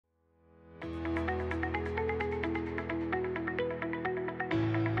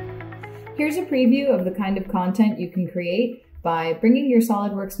Here's a preview of the kind of content you can create by bringing your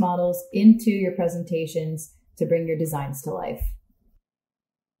SOLIDWORKS models into your presentations to bring your designs to life.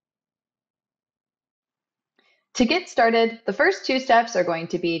 To get started, the first two steps are going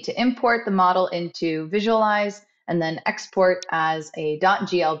to be to import the model into Visualize and then export as a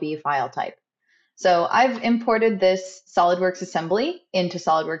 .glb file type. So I've imported this SOLIDWORKS assembly into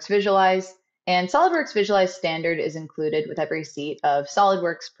SOLIDWORKS Visualize, and SOLIDWORKS Visualize Standard is included with every seat of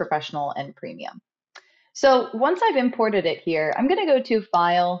SOLIDWORKS Professional and Premium. So once I've imported it here, I'm going to go to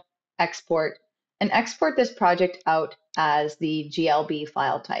File, Export, and export this project out as the GLB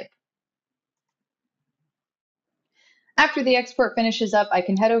file type. After the export finishes up, I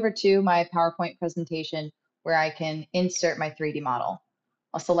can head over to my PowerPoint presentation where I can insert my 3D model.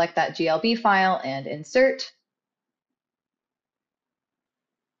 I'll select that GLB file and insert.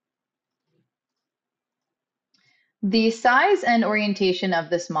 The size and orientation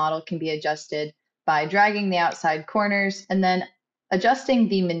of this model can be adjusted by dragging the outside corners and then adjusting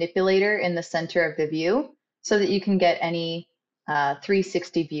the manipulator in the center of the view so that you can get any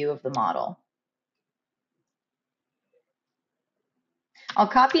 360 view of the model. I'll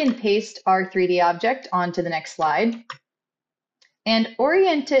copy and paste our 3D object onto the next slide and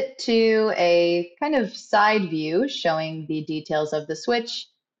orient it to a kind of side view showing the details of the switch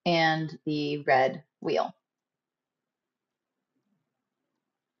and the red wheel.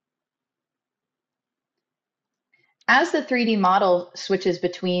 As the 3D model switches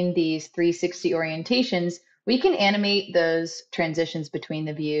between these 360 orientations, we can animate those transitions between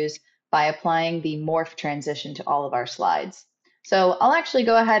the views by applying the morph transition to all of our slides. So I'll actually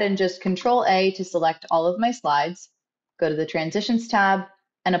go ahead and just Control A to select all of my slides, go to the Transitions tab,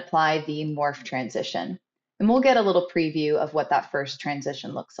 and apply the morph transition. And we'll get a little preview of what that first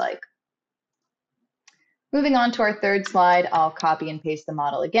transition looks like. Moving on to our third slide, I'll copy and paste the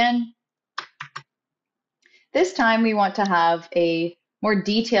model again. This time we want to have a more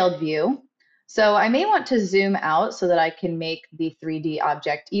detailed view. So I may want to zoom out so that I can make the 3D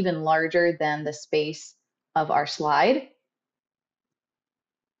object even larger than the space of our slide.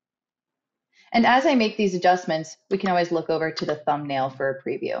 And as I make these adjustments, we can always look over to the thumbnail for a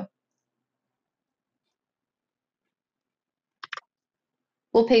preview.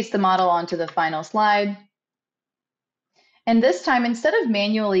 We'll paste the model onto the final slide. And this time, instead of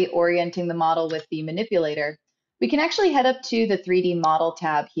manually orienting the model with the manipulator, we can actually head up to the 3D Model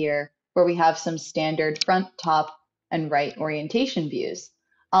tab here, where we have some standard front, top, and right orientation views.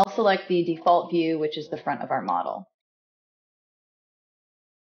 I'll select the default view, which is the front of our model.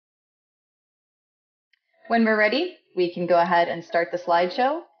 When we're ready, we can go ahead and start the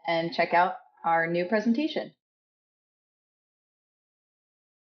slideshow and check out our new presentation.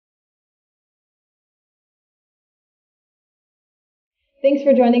 Thanks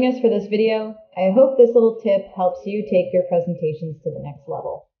for joining us for this video. I hope this little tip helps you take your presentations to the next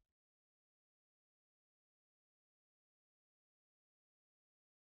level.